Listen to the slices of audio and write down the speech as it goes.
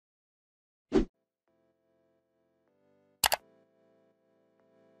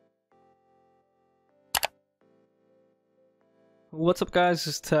What's up guys,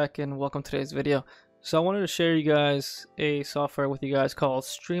 this is Tech and welcome to today's video. So I wanted to share you guys a software with you guys called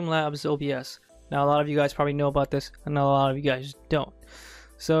STREAMLAB's OBS. Now a lot of you guys probably know about this and a lot of you guys don't.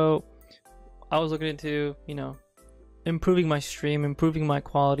 So I was looking into, improving my stream, improving my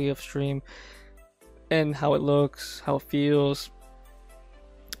quality of stream and how it looks, how it feels,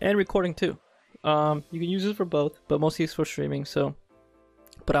 and recording too. You can use this for both, but mostly it's for streaming.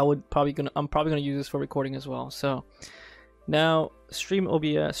 But I'm probably gonna use this for recording as well. So now,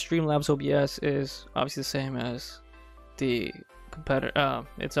 STREAMLAB's OBS is obviously the same as the competitor,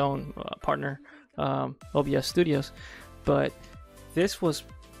 its own partner, OBS Studios, but this was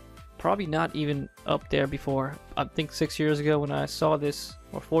probably not even up there before. I think 6 years ago when I saw this,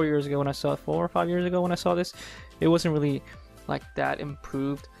 or 4 years ago when I saw it, 4 or 5 years ago when I saw this, it wasn't really like that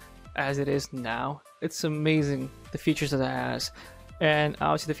improved as it is now. It's amazing the features that it has. And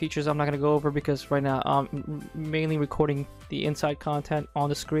obviously the features I'm not going to go over because right now I'm mainly recording the inside content on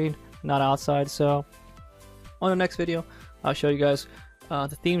the screen, not outside. So on the next video, I'll show you guys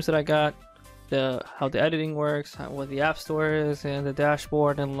the themes that I got, how the editing works, what the app store is, and the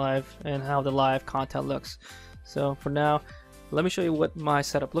dashboard and how the live content looks. So for now, let me show you what my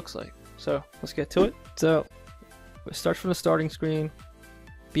setup looks like. So let's get to it. So it starts from the starting screen.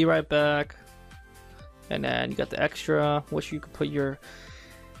 Be right back. And then you got the extra, which you could put your,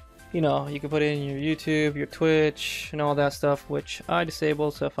 you can put in your YouTube, your Twitch, and all that stuff, which I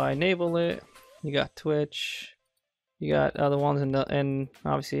disable. So if I enable it, you got Twitch, you got other ones, and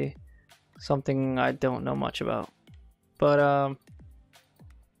obviously something I don't know much about. But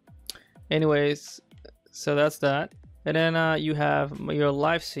anyways, so that's that. And then you have your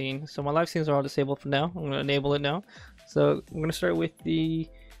live scene. So my live scenes are all disabled for now. I'm gonna enable it now. So I'm gonna start with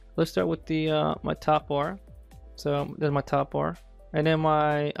let's start with my top bar. So there's my top bar, and then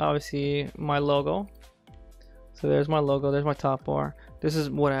obviously my logo. So there's my logo, there's my top bar. This is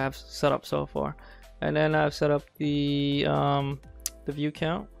what I have set up so far, and then I've set up the view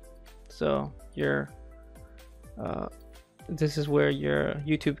count. So this is where your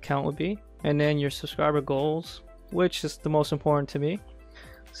YouTube count would be, and then your subscriber goals, which is the most important to me.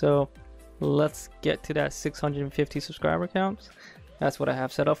 So let's get to that 650 subscriber counts. That's what I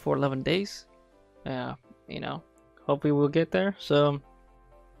have set up for 11 days. Hopefully we'll get there. So,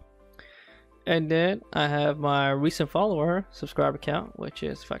 and then I have my recent follower subscriber count, which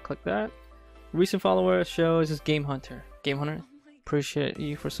is, if I click that, recent follower shows is Game Hunter. Game Hunter, appreciate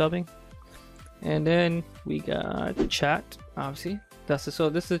you for subbing. And then we got the chat, obviously. So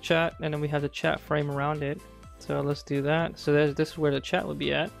this is the chat, and then we have the chat frame around it. So let's do that. So this is where the chat would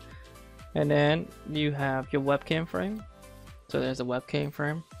be at. And then you have your webcam frame. So there's a webcam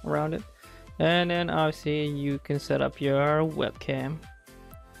frame around it, and then obviously you can set up your webcam.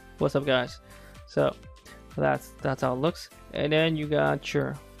 What's up, guys? So that's how it looks. And then you got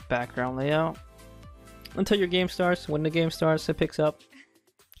your background layout until your game starts. When the game starts, it picks up.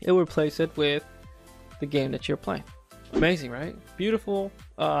 It will replace it with the game that you're playing. Amazing, right? Beautiful.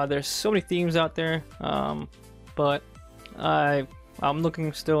 There's so many themes out there, but I'm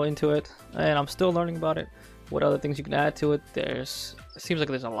looking still into it, and I'm still learning about it. What other things you can add to it? It seems like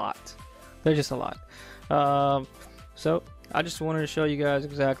there's a lot. There's just a lot. So I just wanted to show you guys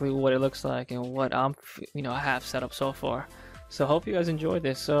exactly what it looks like and what I have set up so far. So hope you guys enjoyed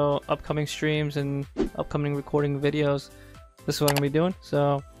this. So upcoming streams and upcoming recording videos, this is what I'm gonna be doing.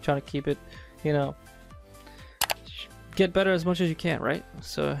 So trying to keep it, get better as much as you can, right?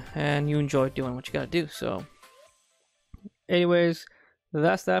 So, and you enjoy doing what you gotta do. So anyways,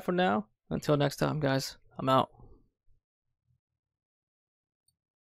 that's that for now. Until next time, guys. I'm out.